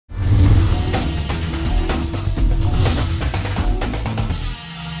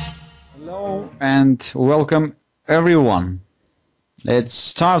and welcome everyone. Let's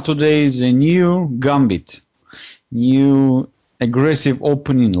start today's new gambit, new aggressive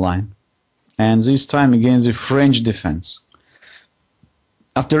opening line, and this time against the French defense.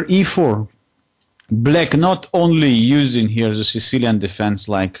 After e4, black not only using here the Sicilian defense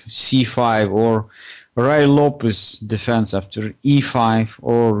like c5 or Ray Lopez defense after e5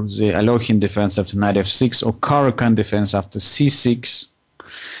 or the Alekhine defense after knight f6 or Caracan defense after c6,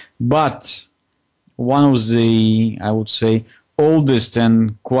 but one of the, I would say, oldest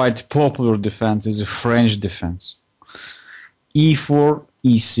and quite popular defense is the French defense. e4,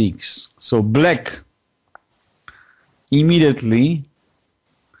 e6. So black immediately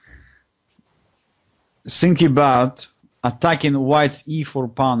think about attacking white's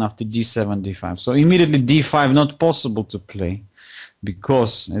e4 pawn after d7, d5. So immediately d5 not possible to play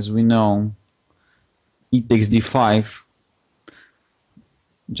because, as we know, e takes d5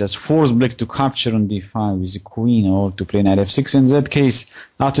 just force black to capture on d5 with the queen or to play knight f6. In that case,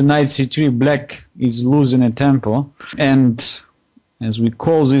 after knight c3, black is losing a tempo, and as we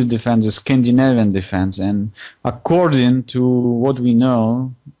call this defense the Scandinavian defense, and according to what we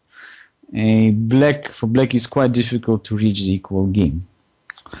know, for black is quite difficult to reach the equal game.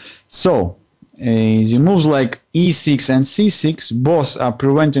 So the moves like e6 and c6 both are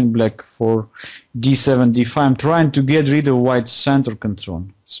preventing black for d7, d5, trying to get rid of white's center control,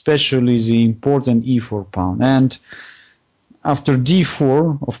 especially the important e4 pawn. And after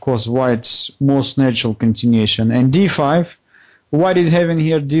d4, of course, white's most natural continuation, and d5, white is having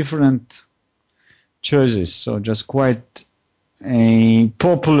here different choices. So just quite a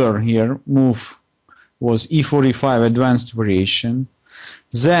popular here move was e4, e5 advanced variation.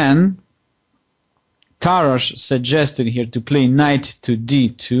 Then Tarrasch suggested here to play knight to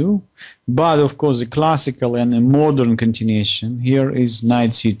d2, but of course the classical and a modern continuation here is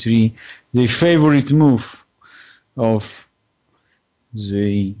knight c3, the favorite move of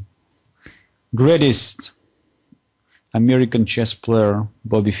the greatest American chess player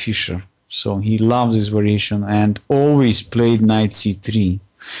Bobby Fischer. So he loved this variation and always played knight c3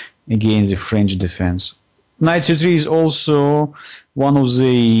 against the French defense. Knight c3 is also one of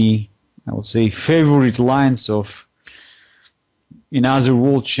the, I would say, favorite lines of another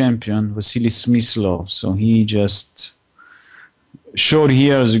world champion, Vasily Smyslov. So he just showed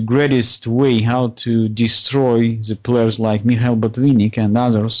here the greatest way how to destroy the players like Mikhail Botvinnik and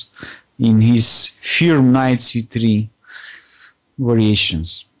others in his firm knight c3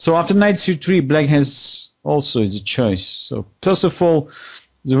 variations. So after knight c3, black has also the choice. So first of all,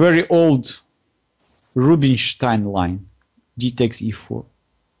 the very old Rubinstein line, d takes e4.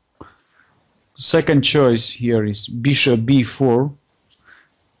 Second choice here is bishop b4.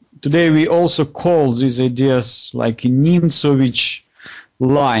 Today we also call these ideas like a Nimzovich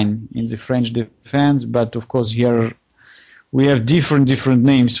line in the French defense, but of course here we have different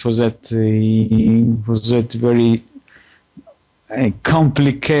names for that very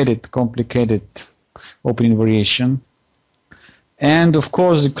complicated opening variation. And of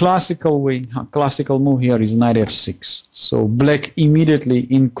course the classical move here is knight f6. So black immediately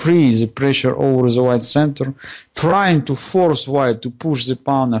increase the pressure over the white center, trying to force white to push the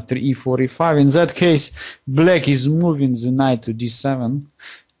pawn after e4, e5. In that case, black is moving the knight to d7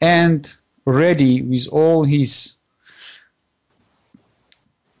 and ready with all his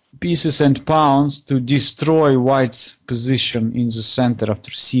pieces and pawns to destroy white's position in the center after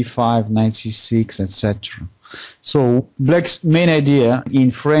c5, knight c6, etc. So black's main idea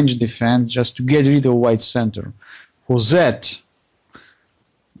in French defense just to get rid of white's center. For that,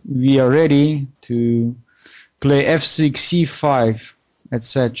 we are ready to play f6, c5,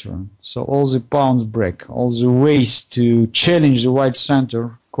 etc. So all the pawns break, all the ways to challenge the white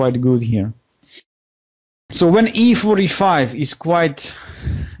center, quite good here. So when e4, e5 is quite,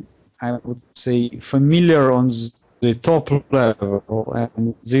 I would say, familiar on the top level,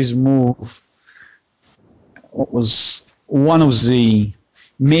 and this move was one of the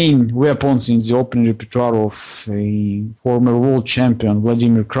main weapons in the opening repertoire of a former world champion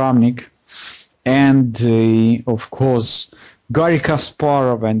Vladimir Kramnik, and of course Garry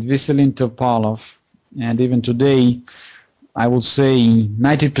Kasparov and Veselin Topalov, and even today I would say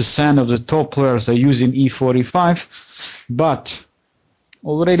 90% of the top players are using e4, e5, but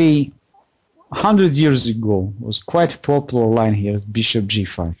already 100 years ago was quite a popular line here, bishop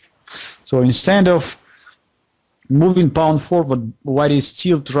g5. So instead of moving pawn forward, white is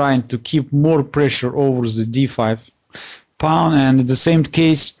still trying to keep more pressure over the d5 pawn, and in the same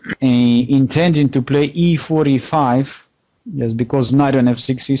case intending to play e4, e5, just because knight on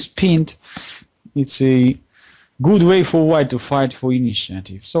f6 is pinned. It's a good way for white to fight for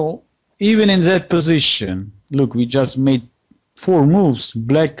initiative. So even in that position, look, we just made 4 moves.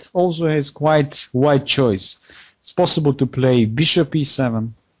 Black also has quite wide choice. It's possible to play bishop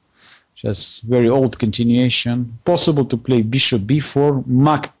e7, just very old continuation. Possible to play bishop b4,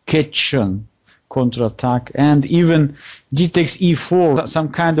 McCutcheon counter-attack, and even d takes e4, some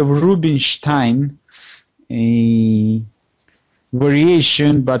kind of Rubinstein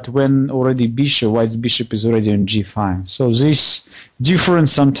variation, but when already white's bishop is already on g5. So this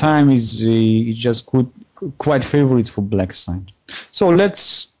difference sometimes is just quite favorite for black side. So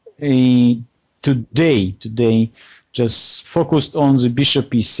let's today just focused on the bishop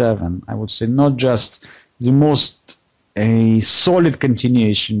e7. I would say not just the most solid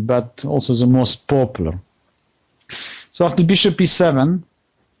continuation, but also the most popular. So after bishop e7,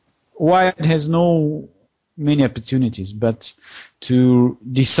 white has no many opportunities but to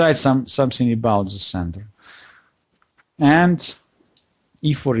decide something about the center. And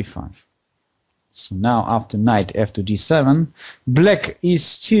e4, e5. So now after knight f to d7, black is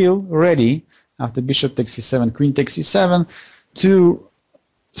still ready after bishop takes e7, queen takes e7 to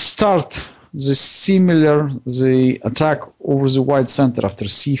start the attack over the white center after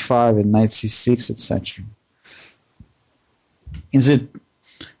c5 and knight c6, etc. In the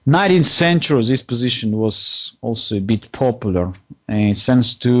 19th century, this position was also a bit popular,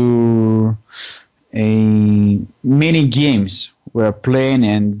 thanks to many games were playing,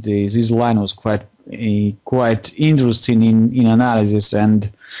 and this line was quite interesting in analysis. And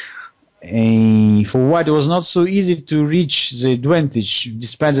for white, it was not so easy to reach the advantage,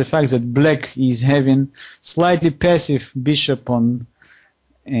 despite the fact that black is having slightly passive bishop on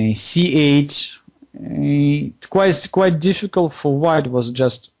c8. Quite difficult for white was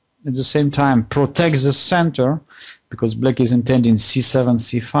just at the same time protect the center, because black is intending c7,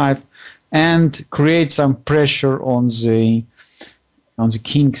 c5, and create some pressure on the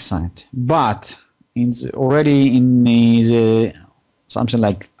king side. But already in the something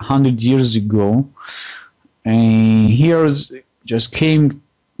like 100 years ago, here just came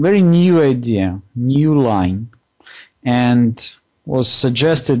very new idea, new line, and was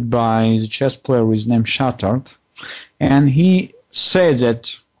suggested by the chess player with name Chatard, and he said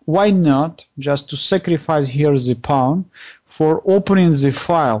that why not just to sacrifice here the pawn for opening the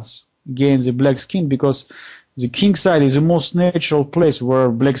files against the black's king, because the king side is the most natural place where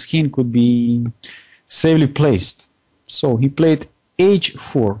black's king could be safely placed. So he played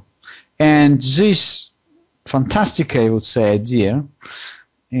h4, and this fantastic, I would say, idea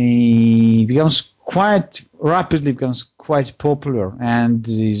becomes quite rapidly quite popular, and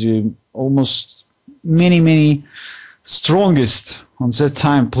is almost many strongest on that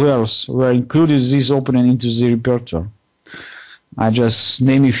time players were included this opening into the repertoire. I just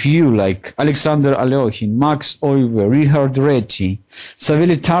name a few like Alexander Alekhine, Max Euwe, Richard Reti,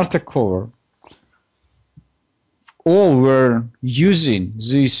 Savely Tartakova. All were using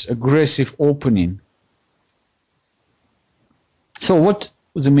this aggressive opening. So what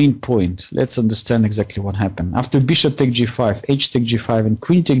was the main point? Let's understand exactly what happened. After bishop take g5, h take g5, and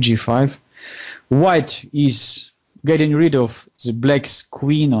queen take g5, white is getting rid of the black's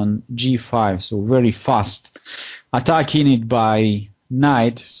queen on g5, so very fast, attacking it by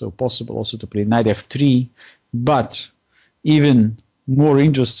knight, so possible also to play knight f3, but even more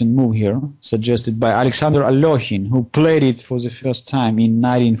interesting move here, suggested by Alexander Alekhine, who played it for the first time in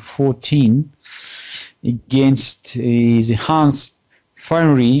 1914 against the Hans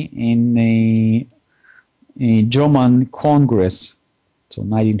Fenry in a German Congress, so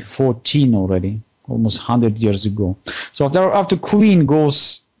 1914 already, almost 100 years ago. So after queen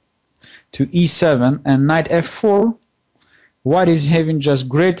goes to e7 and knight f4, white is having just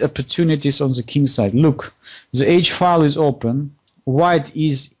great opportunities on the king side. Look, the h file is open. White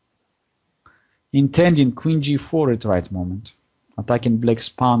is intending queen g4 at right moment, attacking black's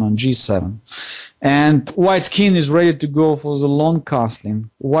pawn on g7. And white's king is ready to go for the long castling.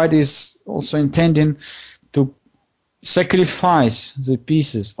 White is also intending to sacrifice the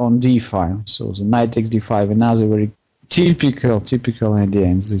pieces on d5. So the knight takes d5, another very typical idea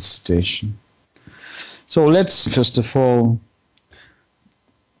in this situation. So let's first of all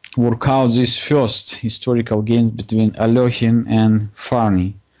work out this first historical game between Alekhine and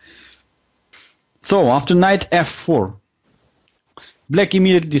Fenry. So after knight f4, black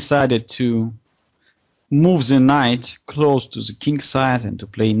immediately decided to move the knight close to the king side and to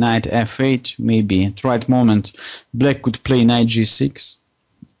play knight f8. Maybe at right moment black could play knight g6,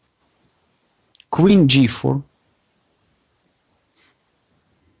 queen g4.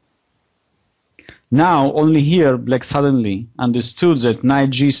 Now only here black suddenly understood that knight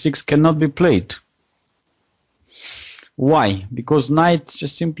g6 cannot be played. Why? Because knight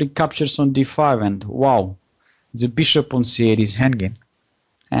just simply captures on d5 and wow, the bishop on c8 is hanging.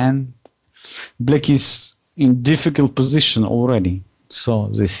 And black is in difficult position already. So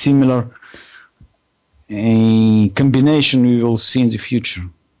the similar combination we will see in the future.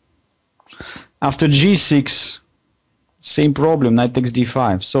 After g6, same problem, knight takes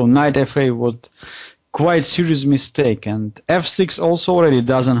d5. So knight f8 was quite serious mistake, and f6 also already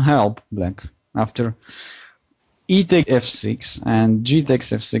doesn't help black. After e takes f6 and g takes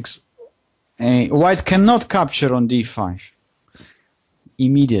f6, white cannot capture on d5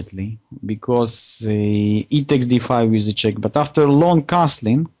 immediately because e takes d5 with the check. But after long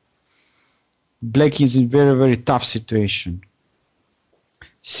castling, black is in very, very tough situation.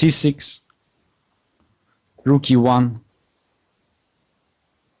 c6, rook e1,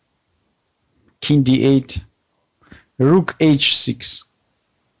 king d8, rook h6.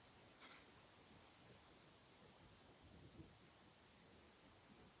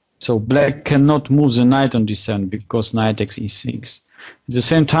 So black cannot move the knight on d7 because knight takes e6. At the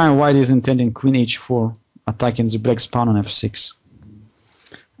same time, white is intending queen h4, attacking the black's pawn on f6.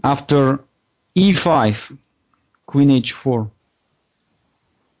 After e5, queen h4,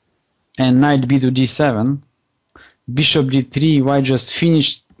 and knight b to d7, bishop d3, white just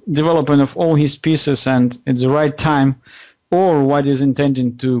finished development of all his pieces, and at the right time, or white is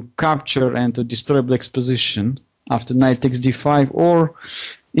intending to capture and to destroy black's position after knight takes d5, or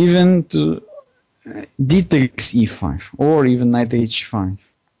even to d takes e5, or even knight h5.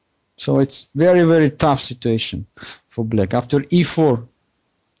 So it's very, very tough situation for black. After e4,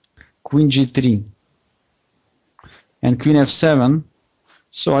 queen g3, and queen f7,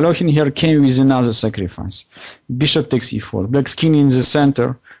 so Alekhine here came with another sacrifice. Bishop takes e4, black's king in the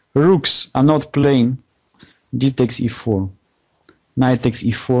center, rooks are not playing, d takes e4, knight takes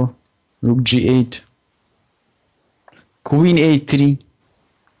e4, rook g8, queen a3,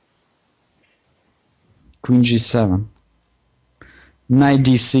 queen g7, knight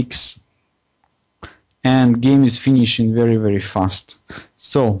d6, and game is finishing very, very fast.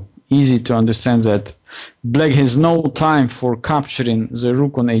 So easy to understand that black has no time for capturing the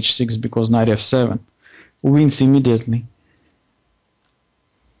rook on h6 because knight f7 wins immediately.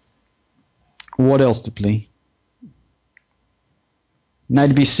 What else to play?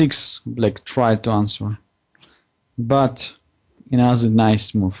 Knight b6, black tried to answer, but another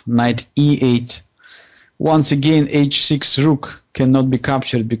nice move, knight e8. Once again, h6 rook cannot be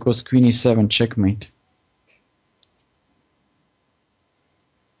captured because queen e7 checkmate.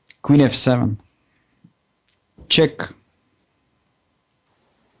 Queen f7, check,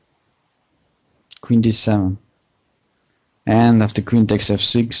 queen d7, and after queen takes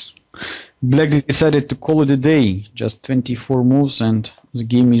f6, black decided to call it a day, just 24 moves and the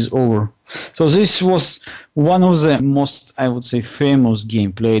game is over. So this was one of the most, I would say, famous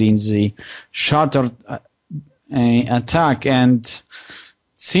game played in the Chatard attack, and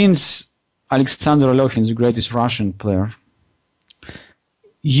since Alexander Alekhine, the greatest Russian player,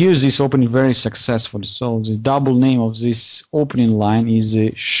 used this opening very successfully, so the double name of this opening line is the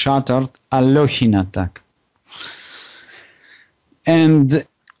Chatard Alekhine Attack. And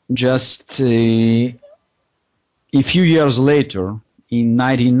just a few years later, in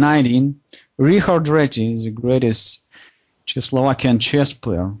 1919, Richard Reti, the greatest Czechoslovakian chess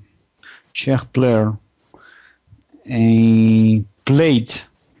player, Czech player, played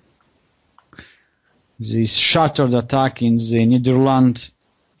this Chatard Attack in the Netherlands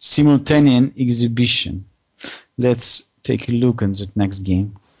simultaneous exhibition. Let's take a look at that next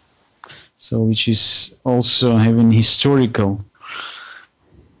game. So, which is also having historical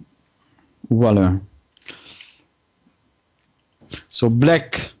value. So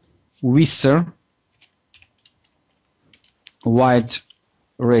black Visser, white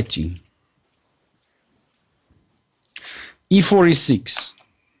Reti. e4 e6,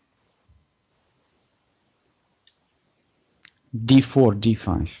 d4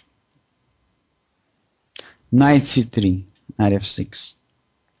 d5, knight c3, knight f6,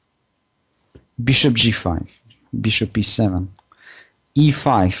 bishop g5, bishop e7,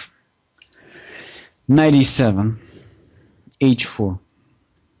 e5, knight e7, h4,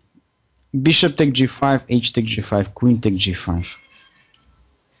 bishop take g5, h take g5, queen take g5,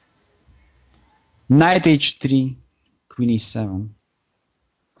 knight h3, queen e7,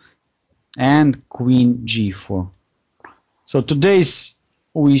 and queen g4. So today's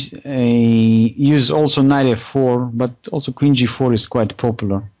we use also knight f4, but also queen g4 is quite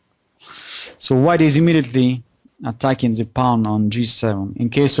popular. So white is immediately attacking the pawn on g7. In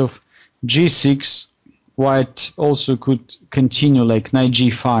case of g6, white also could continue like knight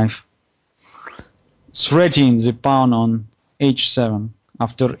g5 threatening the pawn on h7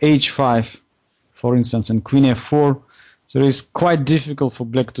 after h5, for instance, and queen f4. So it is quite difficult for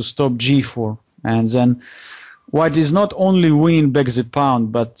black to stop g4, and then white is not only winning back the pawn,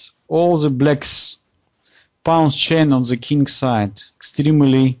 but all the black's pawns chain on the king side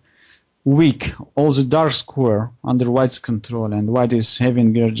extremely weak, all the dark square under white's control, and white is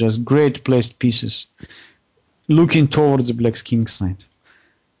having just great placed pieces looking towards the black's king side.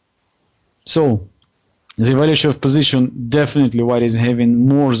 So the evaluation of position, definitely white is having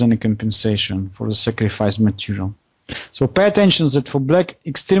more than a compensation for the sacrificed material. So pay attention that for black,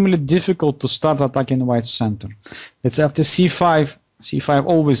 extremely difficult to start attacking white's center. It's after c5, c5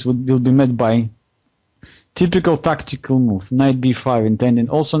 always will be met by typical tactical move, knight b5 intending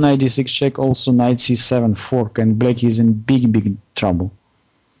also knight d6 check, also knight c7 fork, and black is in big trouble.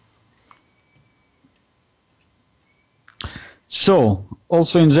 So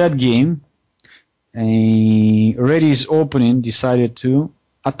also in that game, Reddy's opponent decided to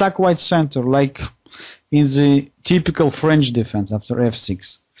attack white's center like in the typical French defense after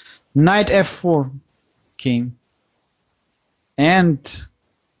f6. Knight f4 came, and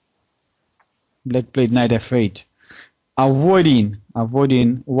black played knight f8,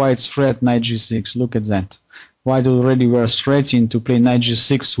 avoiding white's threat knight g6. Look at that. White already were threatening to play knight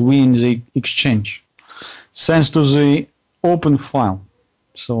g6, win the exchange, thanks to the open file.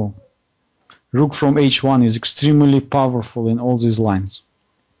 So rook from h1 is extremely powerful in all these lines.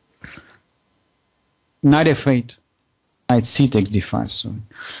 Knight f8, knight c takes d5, sorry.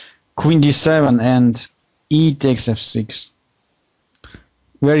 Queen d7 and e takes f6.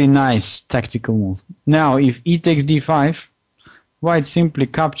 Very nice tactical move. Now if e takes d5, white simply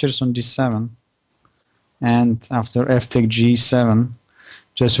captures on d7, and after f takes g7,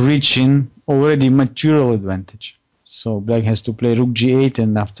 just reaching already material advantage. So black has to play rook g8,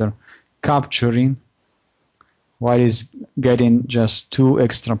 and after capturing, white is getting just 2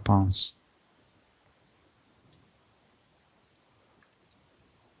 extra pawns.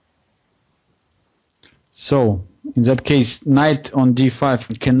 So in that case, knight on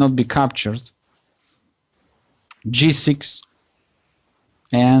d5 cannot be captured. g6,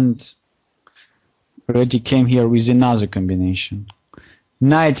 and already came here with another combination.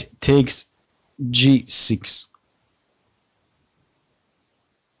 Knight takes g6.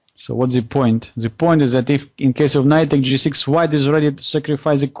 So what's the point? The point is that if in case of knight takes g6, white is ready to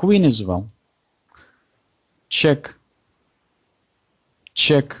sacrifice the queen as well. Check,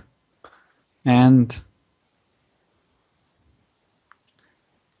 check, and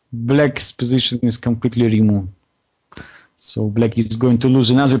black's position is completely removed. So black is going to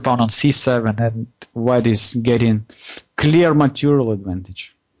lose another pawn on c7, and white is getting clear material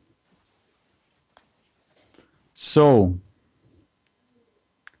advantage. So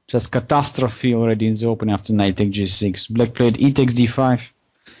just catastrophe already in the opening after knight takes g6. Black played e takes d5,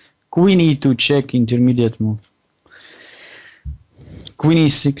 queen e2 check, intermediate move. Queen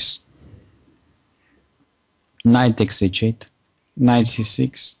e6, knight takes h8, knight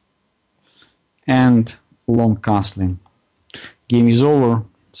c6, and long castling. Game is over.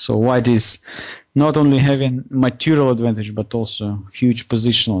 So white is not only having material advantage but also huge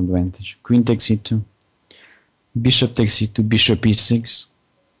positional advantage. Queen takes e2, bishop takes e2, bishop e6,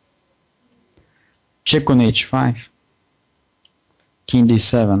 check on h5, king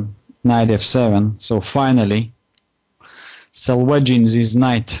d7, knight f7. So finally salvaging this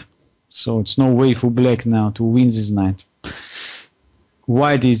knight. So it's no way for black now to win this knight.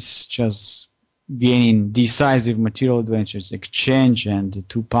 White is just gaining decisive material advantages, exchange, and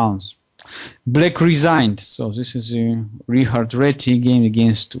 2 pawns. Black resigned. So this is a Richard Reti game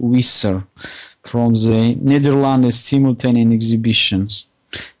against Wisser from the Netherlands simultaneous exhibitions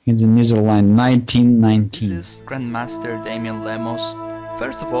in the Netherlands 1919. This is Grandmaster Damian Lemos.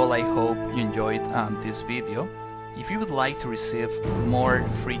 First of all, I hope you enjoyed this video. If you would like to receive more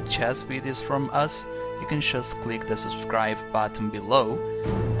free chess videos from us, you can just click the subscribe button below.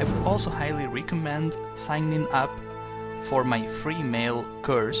 I would also highly recommend signing up for my free mail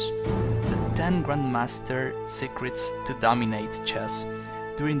course, the 10 Grandmaster Secrets to Dominate Chess.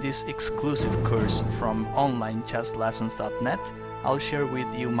 During this exclusive course from onlinechesslessons.net, I'll share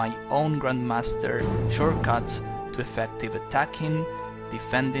with you my own Grandmaster shortcuts to effective attacking,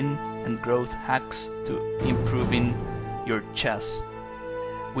 defending, and growth hacks to improving your chess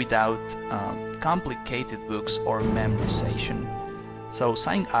without complicated books or memorization. So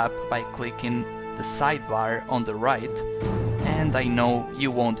sign up by clicking the sidebar on the right, and I know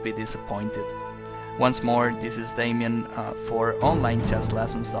you won't be disappointed. Once more, this is Damian for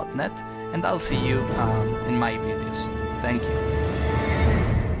onlinechesslessons.net, and I'll see you in my videos. Thank you.